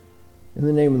In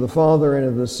the name of the Father, and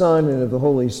of the Son, and of the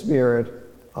Holy Spirit.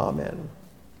 Amen.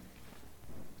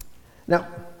 Now,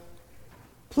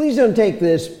 please don't take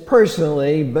this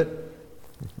personally, but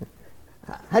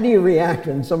how do you react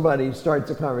when somebody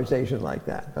starts a conversation like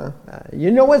that? Huh?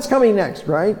 You know what's coming next,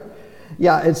 right?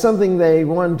 Yeah, it's something they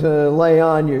want to lay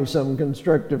on you, some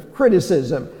constructive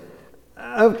criticism.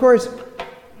 Of course,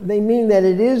 they mean that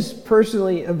it is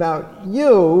personally about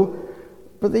you,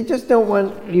 but they just don't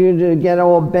want you to get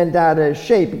all bent out of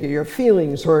shape, get your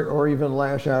feelings hurt, or even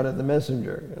lash out at the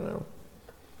messenger, you know.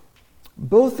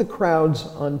 Both the crowds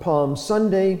on Palm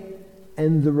Sunday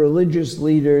and the religious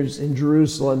leaders in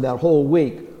Jerusalem that whole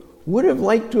week would have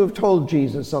liked to have told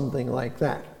Jesus something like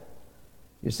that.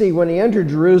 You see, when he entered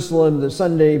Jerusalem the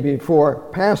Sunday before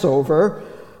Passover,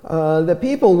 the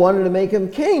people wanted to make him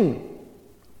king.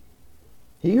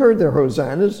 He heard their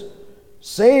hosannas.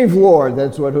 Save, Lord,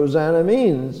 that's what Hosanna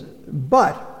means.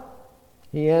 But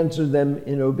he answered them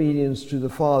in obedience to the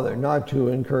Father, not to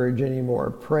encourage any more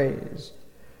praise.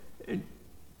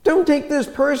 Don't take this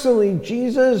personally,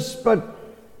 Jesus, but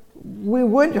we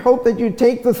would hope that you'd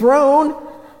take the throne.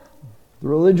 The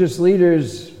religious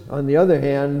leaders, on the other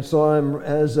hand, saw him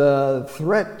as a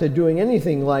threat to doing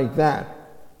anything like that,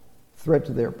 threat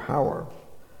to their power.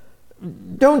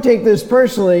 Don't take this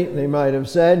personally, they might have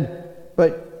said,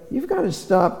 but you've got to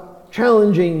stop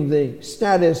challenging the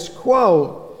status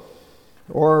quo,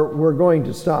 or we're going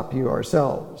to stop you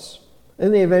ourselves.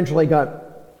 And they eventually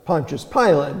got Pontius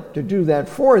Pilate to do that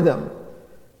for them.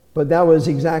 But that was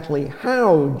exactly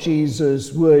how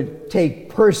Jesus would take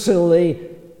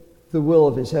personally the will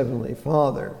of his heavenly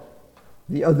Father,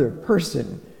 the other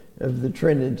person of the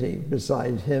Trinity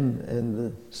beside him and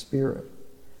the Spirit.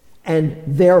 And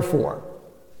therefore,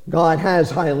 God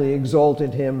has highly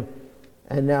exalted him,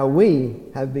 and now we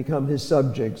have become his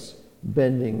subjects,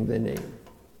 bending the knee.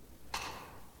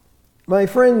 My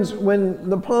friends, when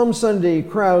the Palm Sunday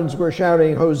crowds were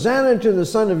shouting, "Hosanna to the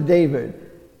Son of David,"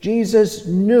 Jesus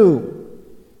knew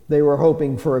they were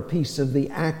hoping for a piece of the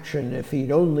action if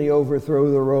he'd only overthrow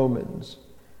the Romans.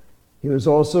 He was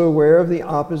also aware of the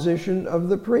opposition of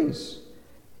the priests.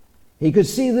 He could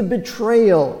see the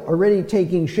betrayal already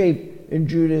taking shape in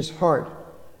Judas' heart,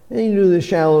 and he knew the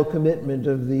shallow commitment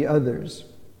of the others.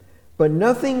 But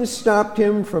nothing stopped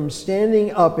him from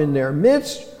standing up in their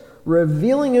midst,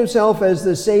 revealing himself as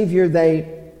the Savior they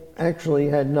actually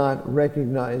had not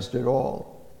recognized at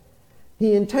all.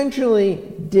 He intentionally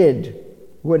did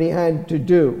what he had to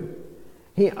do.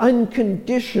 He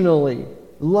unconditionally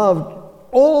loved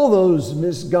all those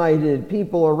misguided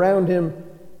people around him,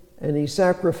 and he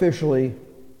sacrificially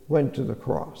went to the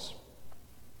cross.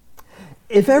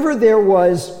 If ever there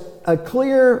was a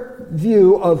clear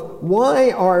view of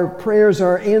why our prayers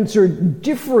are answered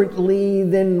differently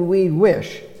than we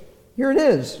wish, here it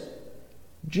is.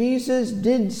 Jesus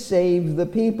did save the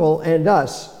people and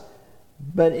us,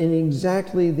 but in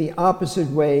exactly the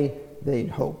opposite way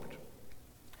they'd hoped.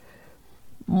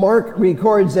 Mark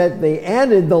records that they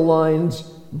added the lines,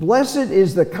 "Blessed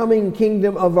is the coming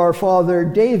kingdom of our father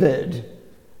David,"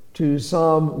 to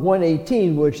Psalm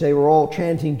 118, which they were all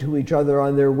chanting to each other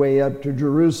on their way up to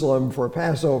Jerusalem for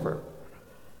Passover.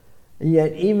 And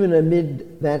yet, even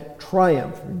amid that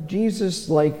triumph, Jesus,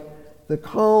 like the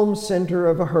calm center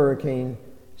of a hurricane,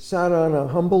 sat on a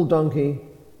humble donkey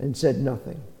and said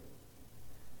nothing.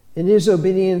 In his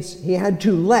obedience, he had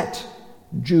to let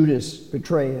Judas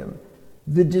betray him,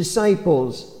 the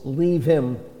disciples leave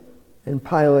him, and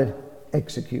Pilate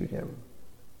execute him.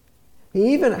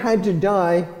 He even had to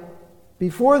die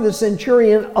before the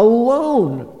centurion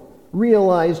alone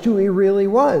realized who he really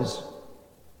was.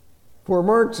 For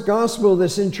Mark's gospel, the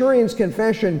centurion's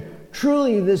confession,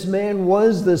 "Truly this man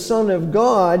was the Son of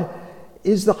God,"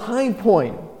 is the high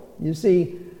point. You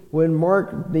see, when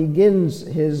Mark begins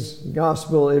his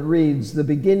gospel, it reads, "The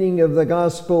beginning of the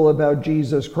gospel about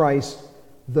Jesus Christ,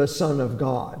 the Son of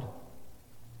God."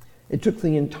 It took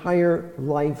the entire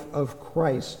life of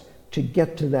Christ to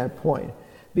get to that point.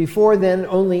 Before then,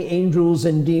 only angels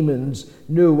and demons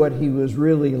knew what he was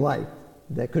really like.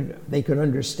 They could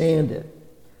understand it.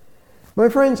 My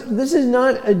friends, this is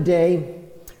not a day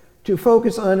to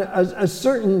focus on a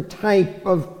certain type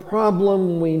of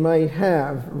problem we might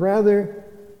have. Rather,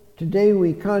 today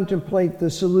we contemplate the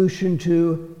solution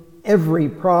to every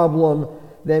problem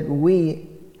that we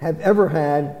have ever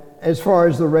had, as far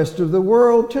as the rest of the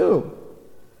world too.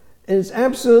 It's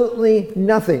absolutely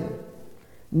nothing.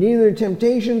 Neither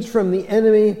temptations from the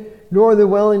enemy nor the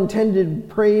well-intended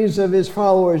praise of his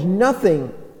followers,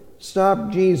 nothing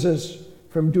stopped Jesus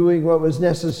from doing what was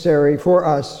necessary for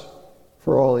us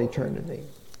for all eternity.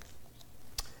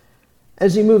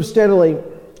 As he moved steadily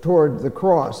toward the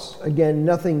cross. Again,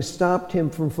 nothing stopped him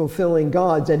from fulfilling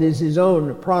God's, that is, his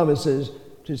own promises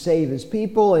to save his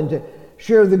people and to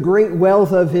share the great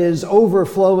wealth of his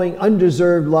overflowing,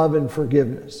 undeserved love and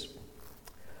forgiveness.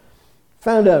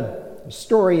 Found a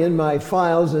story in my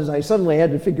files as I suddenly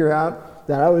had to figure out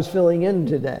that I was filling in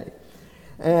today.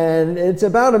 And it's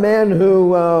about a man who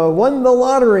won the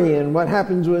lottery and what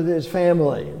happens with his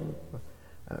family.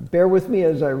 Bear with me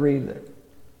as I read it.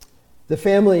 The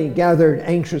family gathered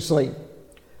anxiously.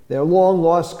 Their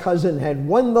long-lost cousin had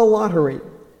won the lottery.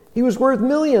 He was worth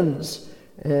millions,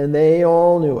 and they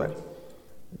all knew it.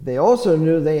 They also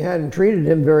knew they hadn't treated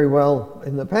him very well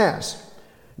in the past.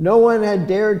 No one had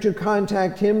dared to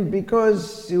contact him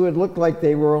because it would look like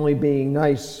they were only being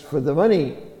nice for the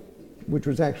money, which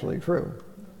was actually true.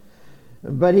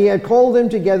 But he had called them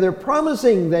together,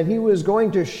 promising that he was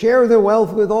going to share the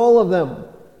wealth with all of them.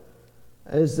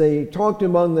 As they talked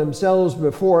among themselves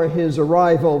before his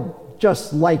arrival,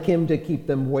 just like him to keep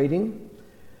them waiting,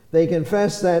 they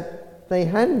confessed that they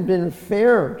hadn't been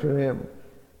fair to him.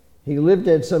 He lived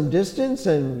at some distance,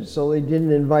 and so they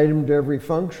didn't invite him to every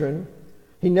function.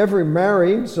 He never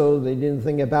married, so they didn't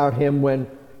think about him when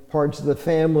parts of the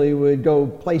family would go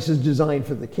places designed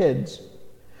for the kids.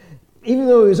 Even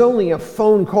though he was only a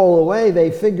phone call away,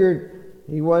 they figured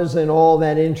he wasn't all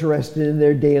that interested in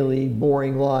their daily,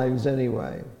 boring lives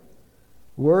anyway.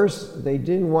 Worse, they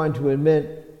didn't want to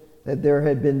admit that there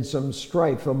had been some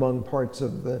strife among parts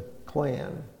of the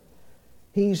clan.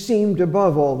 He seemed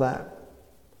above all that.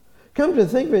 Come to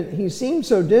think of it, he seemed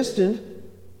so distant,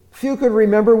 few could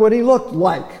remember what he looked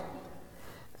like.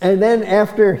 And then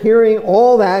after hearing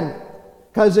all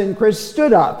that, Cousin Chris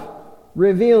stood up,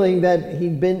 revealing that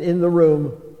he'd been in the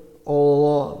room all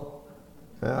along.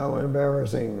 How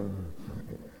embarrassing.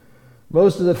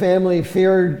 Most of the family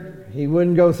feared he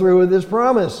wouldn't go through with his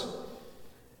promise.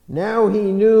 Now he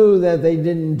knew that they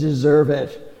didn't deserve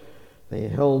it. They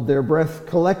held their breath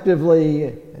collectively,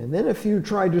 and then a few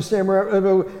tried to stammer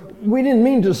out, "We didn't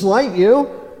mean to slight you."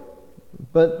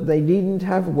 But they needn't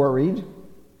have worried.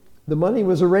 The money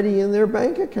was already in their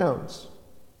bank accounts.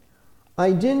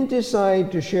 "I didn't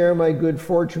decide to share my good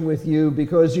fortune with you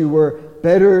because you were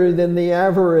better than the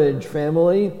average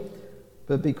family,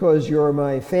 but because you're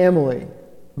my family,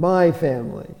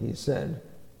 he said,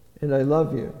 and I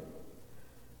love you."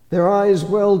 Their eyes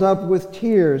welled up with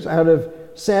tears out of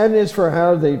sadness for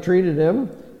how they treated him,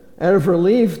 out of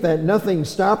relief that nothing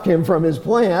stopped him from his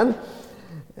plan,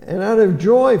 and out of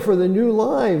joy for the new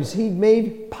lives he'd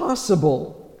made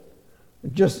possible.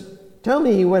 "Just tell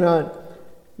me," he went on,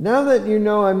 "now that you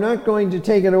know I'm not going to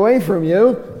take it away from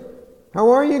you, how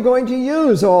are you going to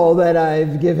use all that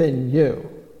I've given you?"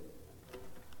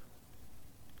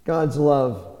 God's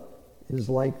love is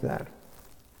like that.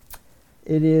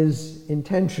 It is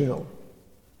intentional,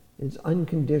 it's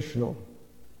unconditional,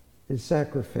 it's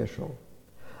sacrificial.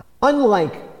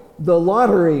 Unlike the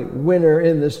lottery winner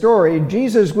in the story,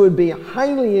 Jesus would be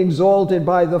highly exalted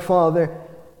by the Father,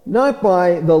 not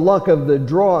by the luck of the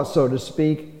draw, so to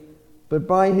speak, but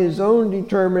by his own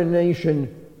determination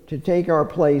to take our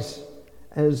place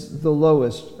as the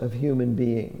lowest of human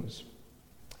beings.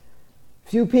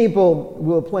 Few people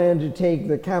will plan to take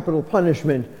the capital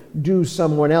punishment due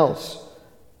someone else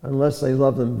unless they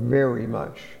love them very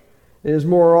much. It is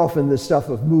more often the stuff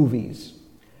of movies.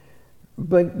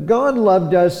 But God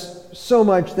loved us so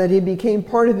much that he became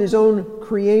part of his own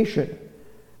creation,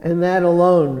 and that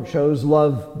alone shows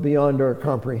love beyond our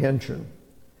comprehension.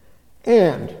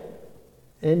 And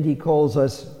he calls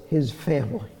us his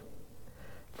family,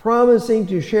 promising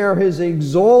to share his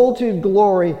exalted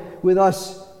glory with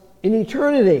us in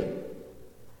eternity.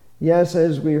 Yes,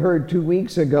 as we heard 2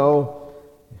 weeks ago,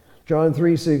 John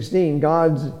 3:16,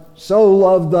 God so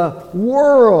loved the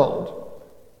world.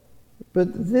 But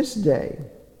this day,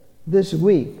 this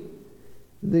week,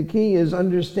 the key is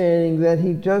understanding that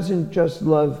he doesn't just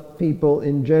love people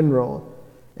in general,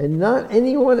 and not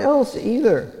anyone else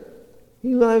either.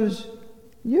 He loves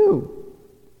you.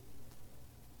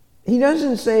 He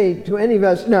doesn't say to any of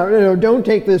us, no, don't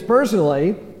take this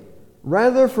personally.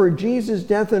 Rather, for Jesus'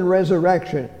 death and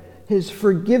resurrection, his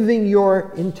forgiving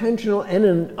your intentional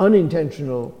and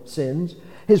unintentional sins,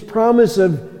 his promise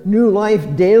of new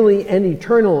life daily and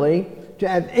eternally, to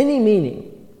have any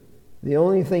meaning, the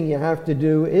only thing you have to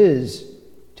do is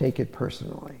take it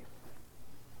personally.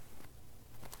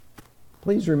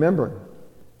 Please remember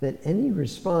that any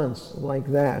response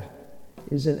like that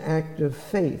is an act of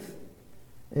faith.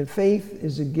 And faith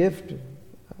is a gift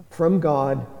from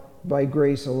God by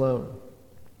grace alone.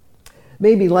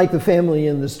 Maybe like the family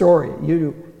in the story,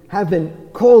 you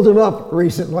haven't called him up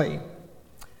recently.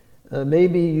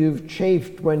 Maybe you've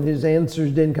chafed when his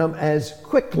answers didn't come as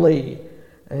quickly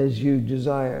as you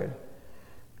desired.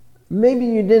 Maybe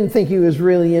you didn't think he was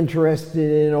really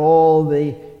interested in all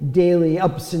the daily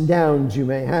ups and downs you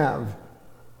may have.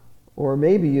 Or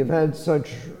maybe you've had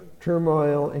such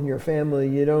turmoil in your family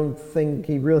you don't think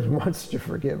he really wants to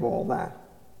forgive all that.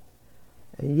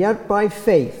 And yet by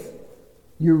faith,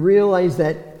 you realize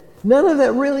that none of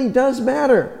that really does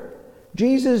matter.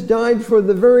 Jesus died for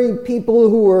the very people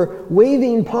who were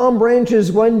waving palm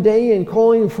branches one day and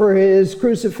calling for his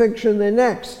crucifixion the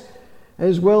next,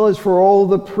 as well as for all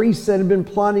the priests that had been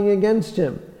plotting against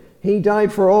him. He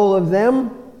died for all of them,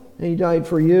 and he died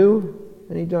for you,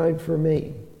 and he died for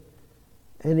me.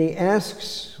 And he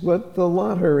asks what the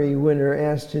lottery winner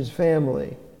asked his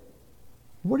family.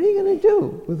 What are you going to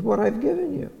do with what I've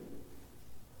given you?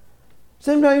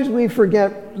 Sometimes we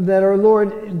forget that our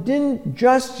Lord didn't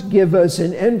just give us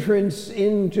an entrance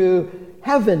into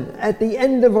heaven at the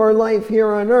end of our life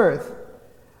here on earth.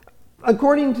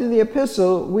 According to the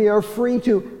epistle, we are free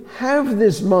to have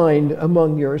this mind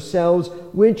among yourselves,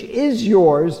 which is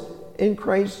yours in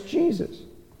Christ Jesus.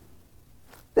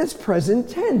 That's present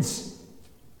tense.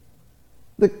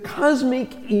 The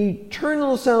cosmic,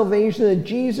 eternal salvation that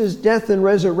Jesus' death and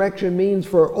resurrection means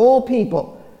for all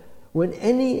people, when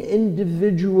any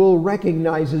individual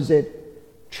recognizes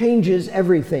it, changes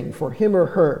everything for him or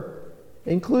her,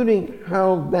 including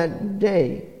how that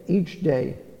day, each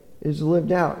day, is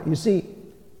lived out. You see,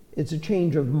 it's a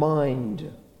change of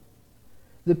mind.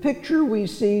 The picture we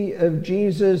see of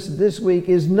Jesus this week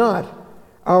is not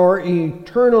our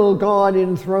eternal God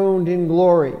enthroned in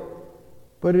glory,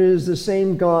 but it is the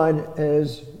same God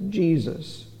as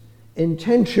Jesus,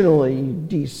 intentionally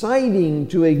deciding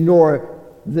to ignore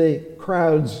the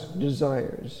crowd's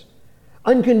desires,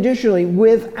 unconditionally,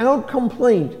 without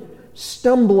complaint,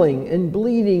 stumbling and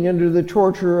bleeding under the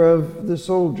torture of the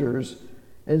soldiers,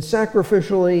 and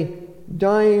sacrificially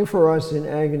dying for us in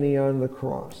agony on the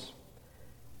cross.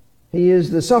 He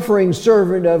is the suffering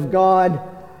servant of God.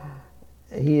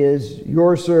 He is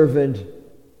your servant,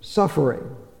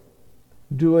 suffering,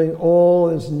 doing all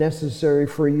is necessary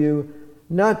for you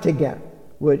not to get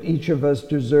what each of us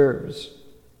deserves,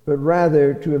 but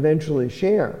rather to eventually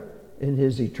share in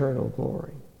his eternal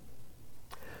glory.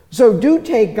 So do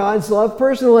take God's love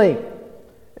personally,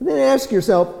 and then ask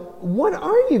yourself, what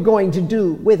are you going to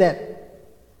do with it?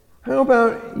 How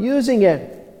about using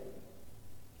it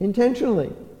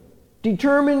intentionally,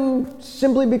 determined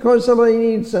simply because somebody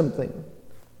needs something,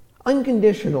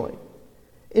 unconditionally,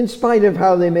 in spite of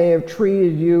how they may have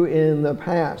treated you in the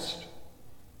past,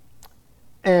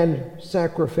 and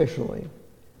sacrificially,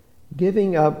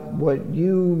 giving up what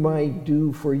you might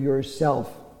do for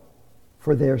yourself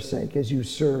for their sake as you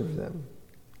serve them.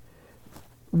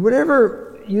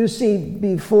 Whatever you see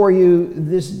before you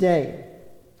this day,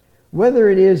 whether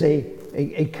it is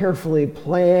a carefully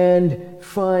planned,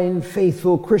 fine,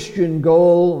 faithful Christian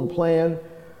goal and plan,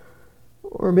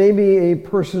 or maybe a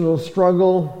personal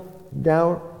struggle,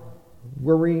 doubt,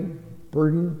 worry,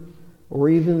 burden, or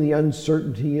even the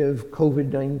uncertainty of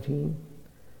COVID-19,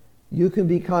 you can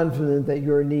be confident that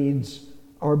your needs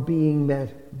are being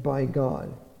met by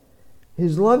God.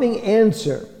 His loving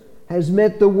answer has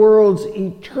met the world's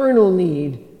eternal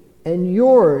need and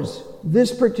yours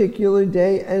this particular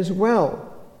day as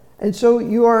well. And so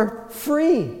you are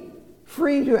free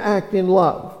to act in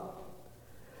love.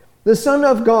 The Son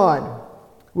of God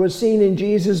was seen in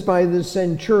Jesus by the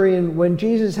centurion when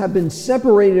Jesus had been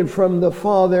separated from the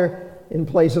Father in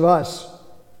place of us.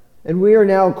 And we are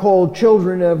now called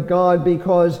children of God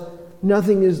because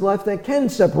nothing is left that can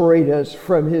separate us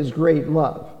from his great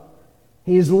love.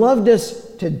 He has loved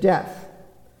us to death.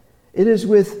 It is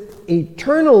with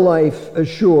eternal life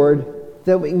assured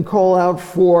that we can call out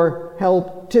for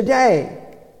help today.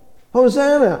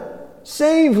 Hosanna,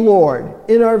 save, Lord,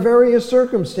 in our various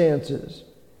circumstances.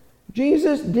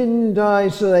 Jesus didn't die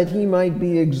so that he might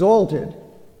be exalted.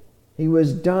 He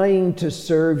was dying to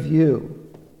serve you.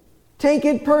 Take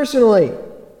it personally,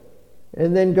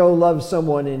 and then go love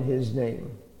someone in his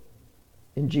name.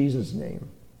 In Jesus' name,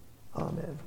 amen.